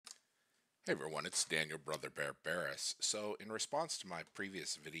Hey everyone, it's Daniel Brother Bear Barris. So, in response to my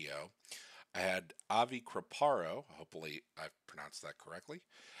previous video, I had Avi Kriparo, hopefully I've pronounced that correctly.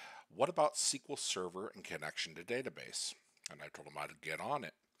 What about SQL Server and connection to database? And I told him I'd get on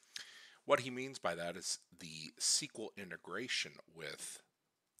it. What he means by that is the SQL integration with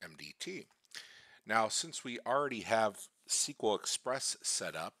MDT. Now, since we already have SQL Express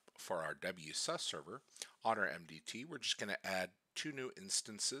set up for our WSUS server on our MDT, we're just going to add two new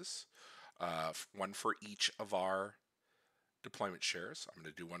instances, one for each of our deployment shares. I'm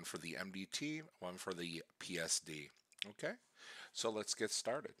going to do one for the MDT, one for the PSD. Okay, so let's get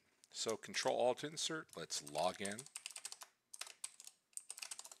started. So Control Alt Insert, let's log in.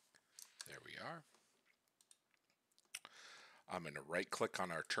 There we are. I'm going to right click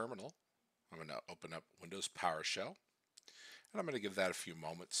on our terminal. I'm going to open up Windows PowerShell, and I'm going to give that a few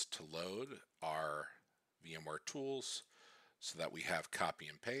moments to load our VMware tools so that we have copy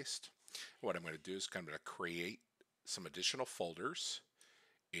and paste. What I'm going to do is I'm going to create some additional folders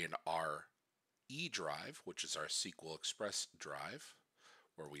in our E drive, which is our SQL Express drive,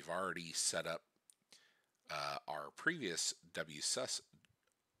 where we've already set up our previous WSUS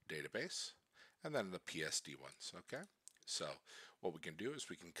database, and then the PSD ones. Okay, so what we can do is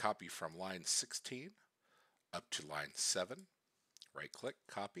we can copy from line 16 up to line 7, right click,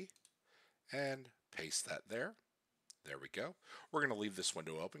 copy, and paste that there. There we go. We're going to leave this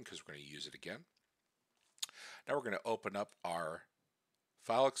window open because we're going to use it again. Now we're going to open up our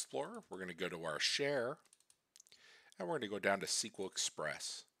File Explorer. We're going to go to our Share, and we're going to go down to SQL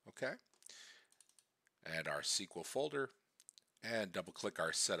Express. Okay, and our SQL folder, and double click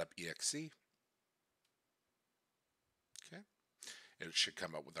our Setup exe. Okay, it should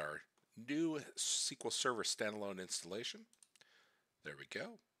come up with our new SQL Server standalone installation. There we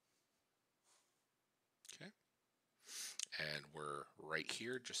go. Okay, and we're right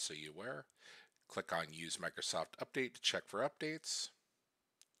here, just so you're aware. Click on Use Microsoft Update to check for updates.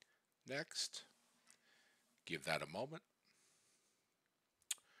 Next. Give that a moment.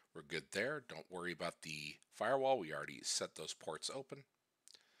 We're good there. Don't worry about the firewall. We already set those ports open.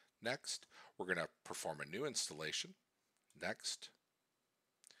 Next, we're going to perform a new installation. Next.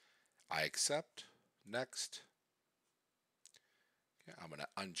 I accept. Next. Okay, I'm going to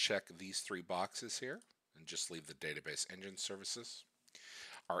uncheck these three boxes here and just leave the database engine services.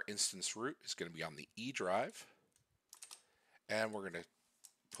 Our instance root is going to be on the E drive. And we're going to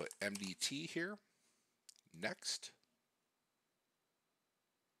put MDT here. Next.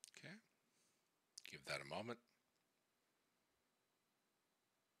 Okay. Give that a moment.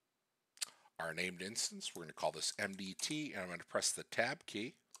 Our named instance, we're going to call this MDT, and I'm going to press the Tab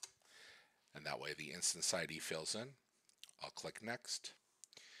key, and that way the instance ID fills in. I'll click Next.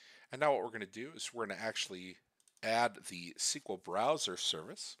 And now what we're going to do is we're going to actually add the SQL Browser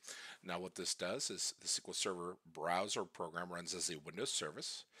service. Now what this does is the SQL Server browser program runs as a Windows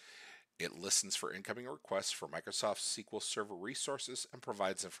service. It listens for incoming requests for Microsoft SQL Server resources and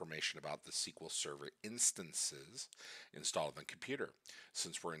provides information about the SQL Server instances installed on the computer.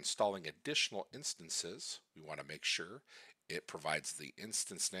 Since we're installing additional instances, we want to make sure it provides the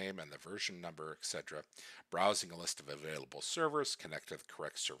instance name and the version number, etc., browsing a list of available servers, connect to the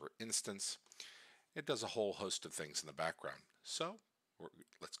correct server instance. It does a whole host of things in the background. So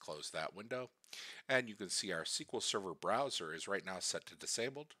let's close that window. And you can see our SQL Server browser is right now set to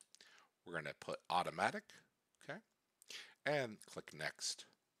disabled. We're going to put automatic, okay, and click next.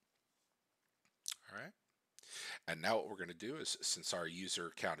 All right. And now what we're going to do is, since our user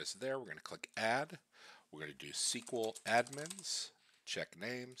account is there, we're going to click add. We're going to do SQL admins, check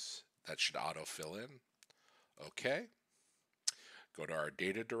names. That should auto fill in. Okay. Go to our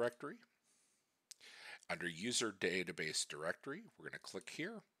data directory. Under user database directory, we're going to click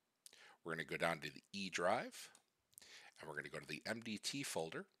here. We're going to go down to the E drive, and we're going to go to the MDT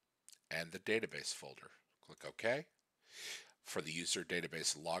folder and the database folder. Click OK. For the user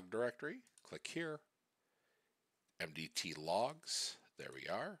database log directory, click here. MDT logs. There we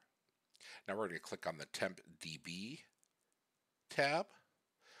are. Now we're going to click on the temp DB tab.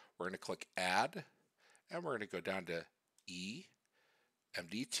 We're going to click add, and we're going to go down to E,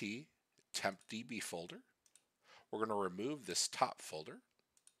 MDT, temp DB folder. We're going to remove this top folder.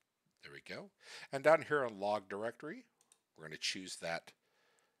 There we go. And down here on log directory, we're going to choose that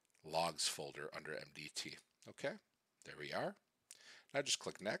logs folder under MDT. Okay, there we are. Now just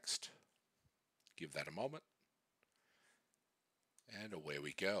click next. Give that a moment. And away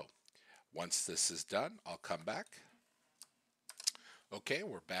we go. Once this is done, I'll come back. Okay,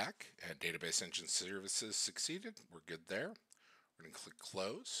 we're back, and Database Engine Services succeeded. We're good there. We're going to click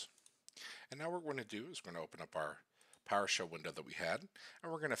Close. And now what we're going to do is we're going to open up our PowerShell window that we had,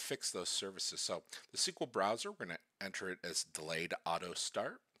 and we're going to fix those services. So the SQL browser, we're going to enter it as delayed auto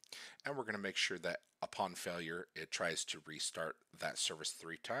start, and we're going to make sure that upon failure, it tries to restart that service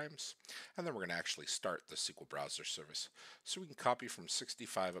 3 times, and then we're going to actually start the SQL browser service. So we can copy from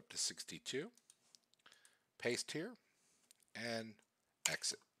 65 up to 62, paste here, and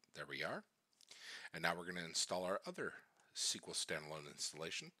exit. There we are. And now we're going to install our other SQL standalone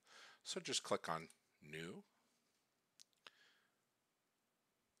installation. So just click on New.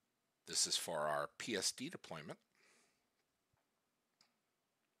 This is for our PSD deployment.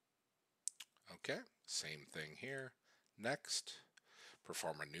 Okay, same thing here. Next,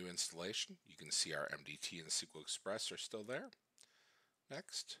 perform a new installation. You can see our MDT and SQL Express are still there.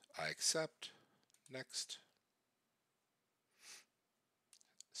 Next, I accept. Next.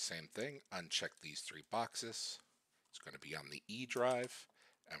 Same thing, uncheck these 3 boxes. It's going to be on the E drive,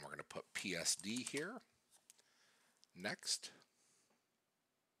 and we're going to put PSD here. Next.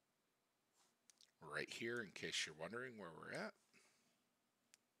 Right here, in case you're wondering where we're at.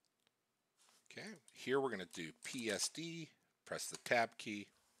 Okay, here we're going to do PSD, press the tab key.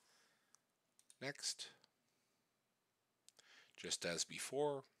 Next. Just as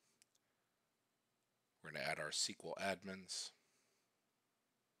before, we're going to add our SQL admins.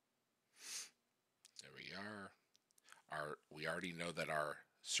 There we are. We already know that our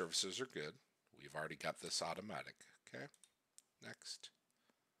services are good. We've already got this automatic. Okay, next.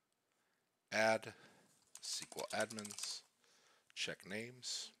 Add SQL admins, check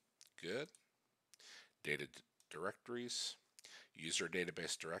names, good. Data directories, user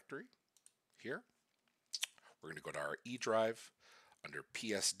database directory. Here, we're going to go to our E drive under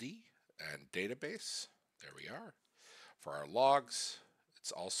PSD and database. There we are. For our logs,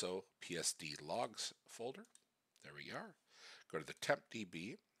 it's also PSD logs folder. There we are. Go to the temp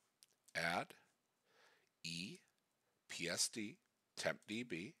DB, add E PSD temp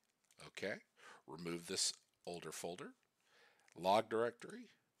DB. Okay. Remove this older folder. Log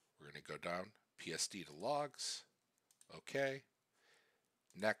directory. We're going to go down PSD to logs. Okay.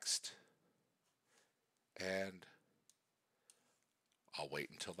 Next. And I'll wait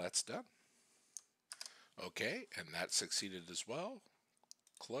until that's done. Okay, and that succeeded as well.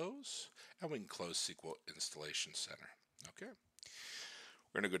 Close, and we can close SQL Installation Center. Okay,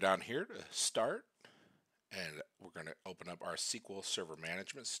 we're going to go down here to Start, and we're going to open up our SQL Server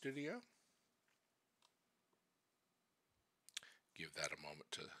Management Studio. Give that a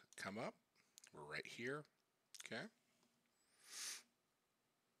moment to come up. We're right here. Okay.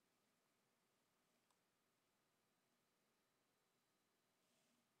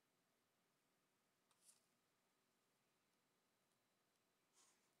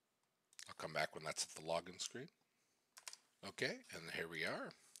 I'll come back when that's at the login screen. Okay, and here we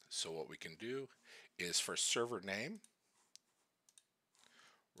are. So what we can do is for server name,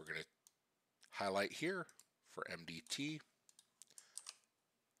 we're going to highlight here for MDT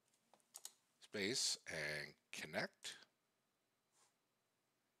space and connect.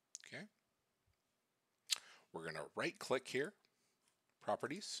 Okay. We're going to right click here,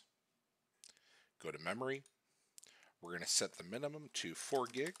 properties, go to memory. We're going to set the minimum to 4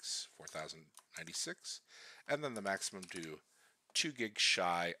 gigs, 4096, and then the maximum to 2 gigs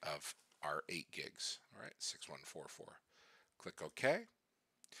shy of our 8 gigs. All right, 6144. Click OK.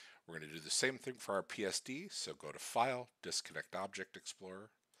 We're going to do the same thing for our PSD. So go to File, Disconnect Object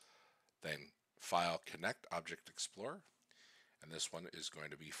Explorer, then File, Connect Object Explorer, and this one is going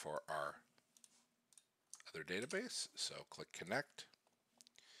to be for our other database. So click Connect,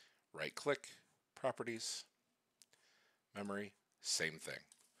 right click, Properties, Memory, same thing,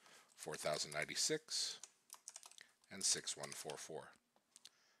 4096 and 6144.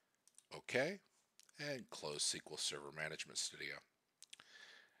 OK, and close SQL Server Management Studio.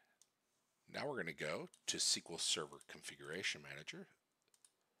 Now we're going to go to SQL Server Configuration Manager.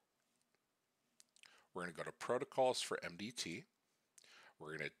 We're going to go to Protocols for MDT.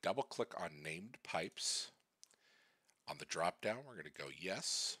 We're going to double click on Named Pipes. On the drop down, we're going to go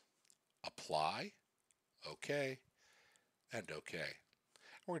Yes, Apply, OK, and OK.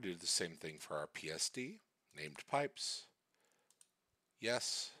 We're going to do the same thing for our PSD, Named Pipes,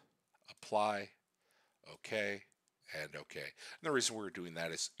 Yes, Apply, OK, and OK. And the reason we're doing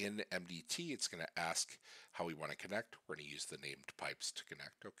that is in MDT, it's going to ask how we want to connect. We're going to use the named pipes to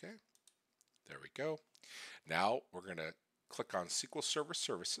connect. OK, there we go. Now we're going to click on SQL Server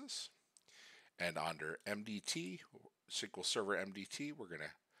Services, and under MDT, SQL Server MDT, we're going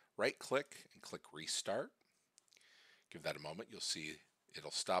to right click and click Restart. Give that a moment. You'll see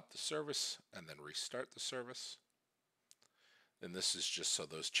it'll stop the service and then restart the service. And this is just so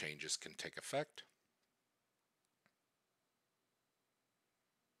those changes can take effect.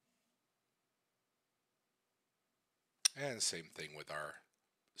 And same thing with our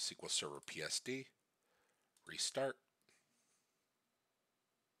SQL Server PSD. Restart.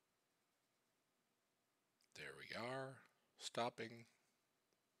 There we are. Stopping.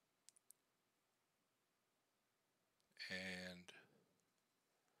 And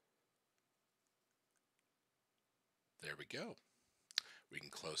there we go. We can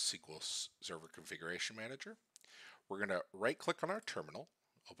close SQL Server Configuration Manager. We're going to right-click on our terminal,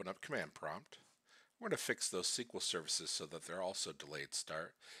 open up Command Prompt. We're going to fix those SQL services so that they're also delayed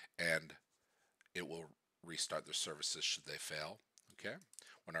start, and it will restart their services should they fail. Okay.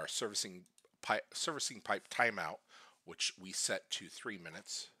 When our servicing pipe timeout, which we set to 3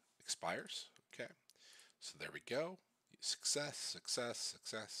 minutes, expires. Okay. So there we go. Success, success,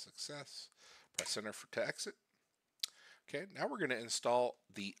 success, success. Press enter to exit. Okay, now we're going to install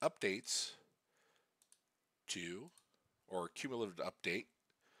the updates or cumulative update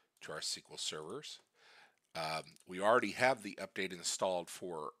to our SQL servers. We already have the update installed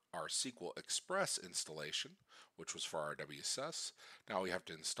for our SQL Express installation, which was for our WSS. Now we have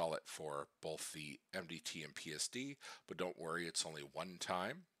to install it for both the MDT and PSD, but don't worry, it's only one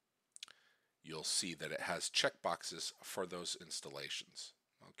time. You'll see that it has checkboxes for those installations.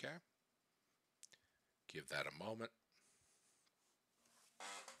 Okay, give that a moment.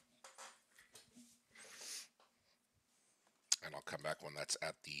 And I'll come back when that's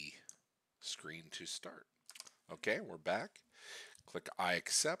at the screen to start. Okay, we're back. Click I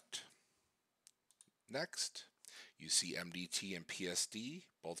accept. Next. You see MDT and PSD,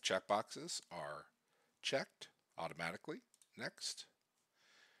 both checkboxes are checked automatically. Next.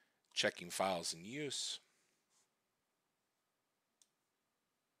 Checking files in use.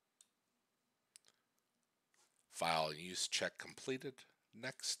 File in use check completed.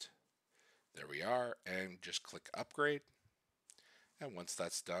 Next. There we are, and just click upgrade. And once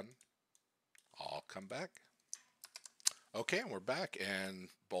that's done, I'll come back. Okay, and we're back, and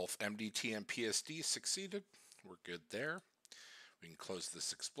both MDT and PSD succeeded. We're good there. We can close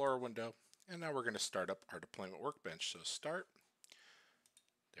this Explorer window, and now we're going to start up our deployment workbench. So start.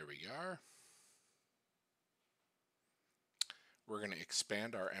 There we are. We're going to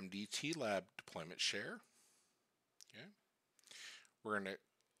expand our MDT lab deployment share. Okay. We're going to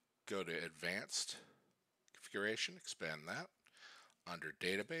go to advanced configuration, expand that. Under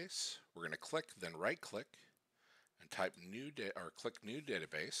database, we're going to click, then right click, and type click new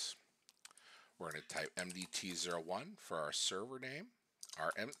database. We're going to type MDT01 for our server name.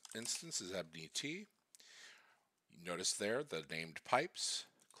 Our instance is MDT. You notice there the named pipes.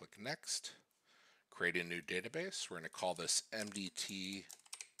 Click next. Create a new database. We're going to call this MDT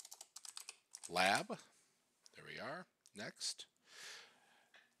lab. There we are. Next.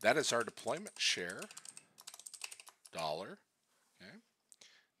 That is our deployment share. $. Okay.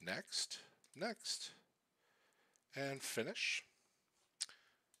 Next, next, and finish.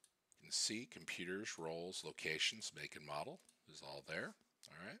 You can see computers, roles, locations, make and model is all there.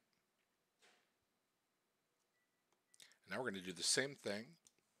 All right. And now we're going to do the same thing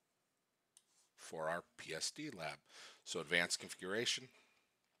for our PSD lab. So advanced configuration,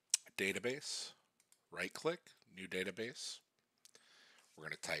 database, right click, new database. We're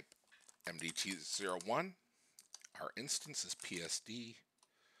going to type MDT01. Our instance is PSD.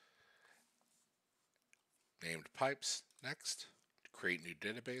 Named pipes. Next. Create new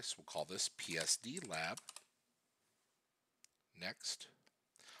database. We'll call this PSD lab. Next.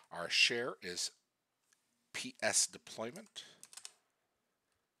 Our share is PS deployment.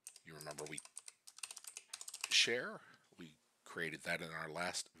 You remember we created that in our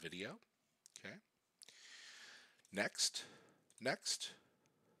last video. Okay. Next. Next.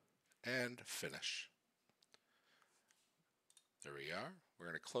 And finish. There we are. We're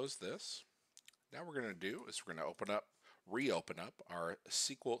going to close this. Now what we're going to do is we're going to reopen up our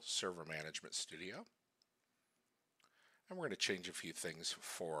SQL Server Management Studio. And we're going to change a few things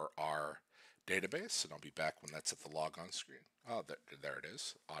for our database, and I'll be back when that's at the logon screen. Oh, there it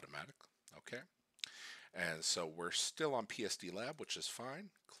is, automatic. Okay. And so we're still on PSD Lab, which is fine.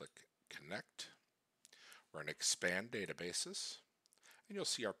 Click Connect. We're going to expand databases, and you'll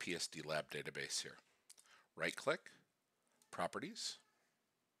see our PSD Lab database here. Right click. Properties,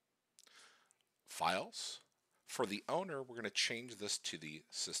 files. For the owner, we're going to change this to the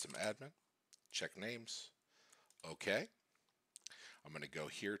system admin. Check names. Okay. I'm going to go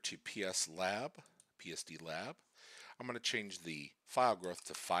here to PSD Lab. I'm going to change the file growth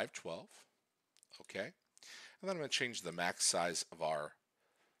to 512. Okay. And then I'm going to change the max size of our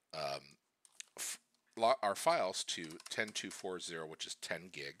files to 10240, which is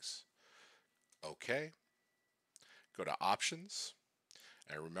 10 gigs. Okay. Go to options,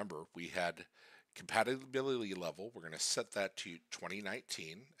 and remember we had Compatibility level, we're going to set that to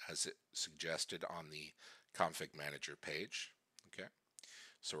 2019 as it suggested on the config manager page. Okay,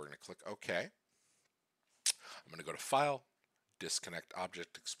 so we're going to click OK. I'm going to go to File, Disconnect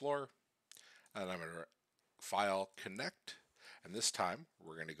Object Explorer, and I'm going to File, Connect, and this time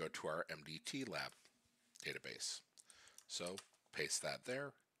we're going to go to our MDT lab database. So paste that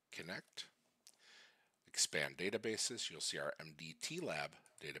there, connect, expand databases. You'll see our MDT lab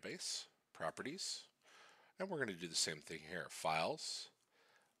database, properties, and we're going to do the same thing here. Files,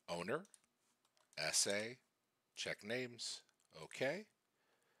 owner, SA, check names, OK,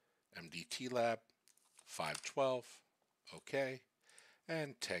 MDT lab, 512, OK,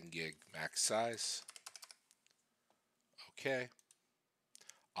 and 10 gig max size, OK,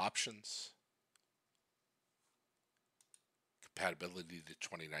 options, compatibility to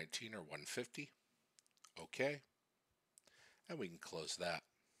 2019 or 150, OK, and we can close that.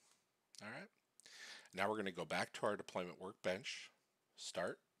 All right. Now we're going to go back to our deployment workbench,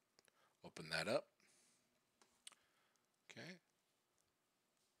 start, open that up. Okay.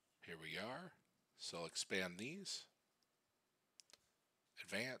 Here we are. So expand these.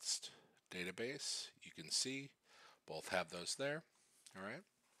 Advanced, database, you can see both have those there. All right.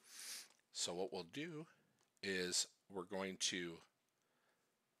 So what we'll do is we're going to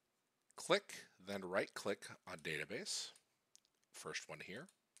click, then right click on database. First one here.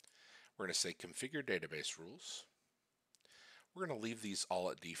 We're going to say configure database rules. We're going to leave these all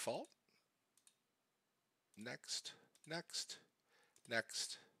at default. Next, next,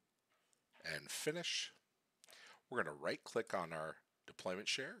 next, and finish. We're going to right click on our deployment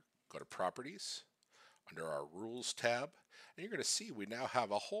share, go to properties, under our rules tab, and you're going to see we now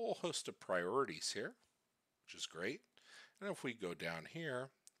have a whole host of priorities here, which is great. And if we go down here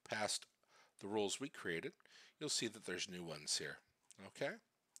past the rules we created, you'll see that there's new ones here. Okay?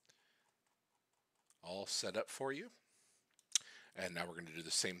 All set up for you. And now we're going to do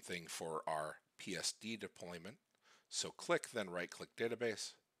the same thing for our PSD deployment. So click, then right click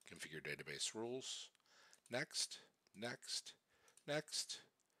database, configure database rules, next, next, next,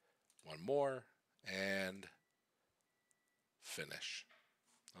 one more, and finish.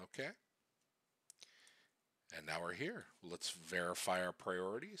 Okay? And now we're here. Let's verify our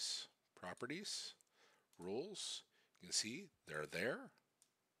priorities, properties, rules. You can see they're there.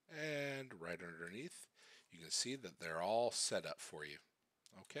 And right underneath, you can see that they're all set up for you.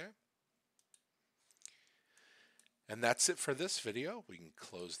 Okay? And that's it for this video. We can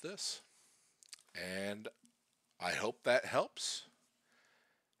close this. And I hope that helps.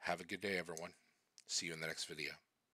 Have a good day, everyone. See you in the next video.